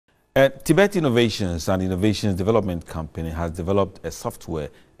Tibet Innovations, an innovations development company, has developed a software,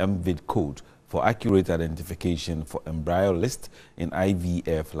 MVID-CODE, for accurate identification for embryo list in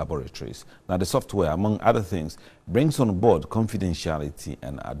IVF laboratories. Now, the software, among other things, brings on board confidentiality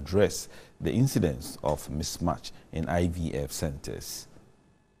and address the incidence of mismatch in IVF centers.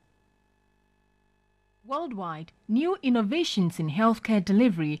 Worldwide, new innovations in healthcare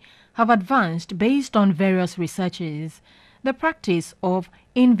delivery have advanced based on various researches. The practice of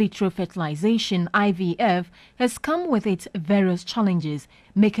in vitro fertilization (IVF) has come with its various challenges,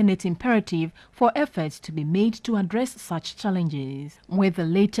 making it imperative for efforts to be made to address such challenges. With the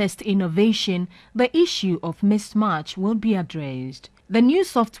latest innovation, the issue of mismatch will be addressed. The new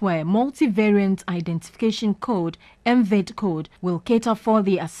software multivariant identification code MVID-CODE will cater for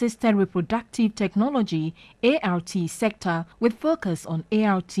the assisted reproductive technology ART sector with focus on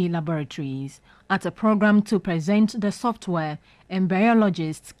ART laboratories. At a program to present the software,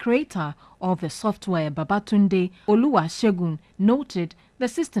 embryologist creator of the software Babatunde Oluwasegun noted the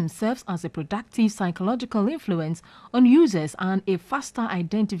system serves as a productive psychological influence on users and a faster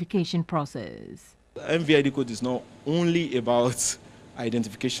identification process. MVID-CODE is not only about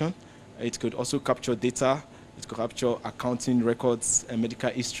identification. It could also capture data. It could capture accounting records, medical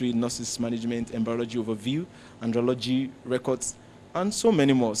history, nurses management, embryology overview, andrology records, and so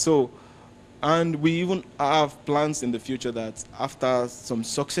many more. And we even have plans in the future that after some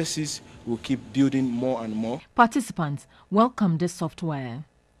successes, we'll keep building more and more. Participants welcome this software.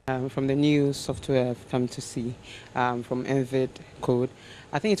 From the new software I've come to see from MVID-CODE,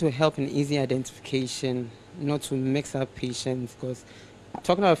 I think it will help in easy identification, not to mix up patients, because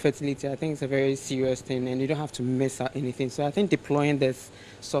talking about fertility, I think it's a very serious thing and you don't have to miss out anything. So I think deploying this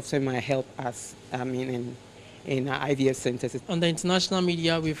software might help us in IVF centers. On the international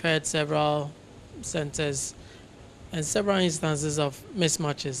media, we've heard several centers and several instances of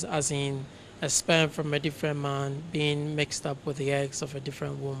mismatches, as in a sperm from a different man being mixed up with the eggs of a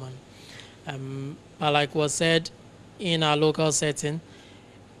different woman. But like was said, in our local setting,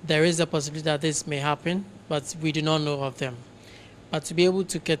 there is a possibility that this may happen, but we do not know of them. But to be able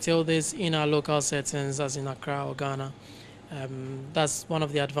to curtail this in our local settings, as in Accra or Ghana, that's one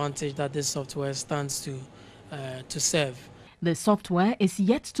of the advantages that this software stands to serve. The software is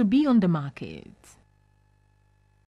yet to be on the market.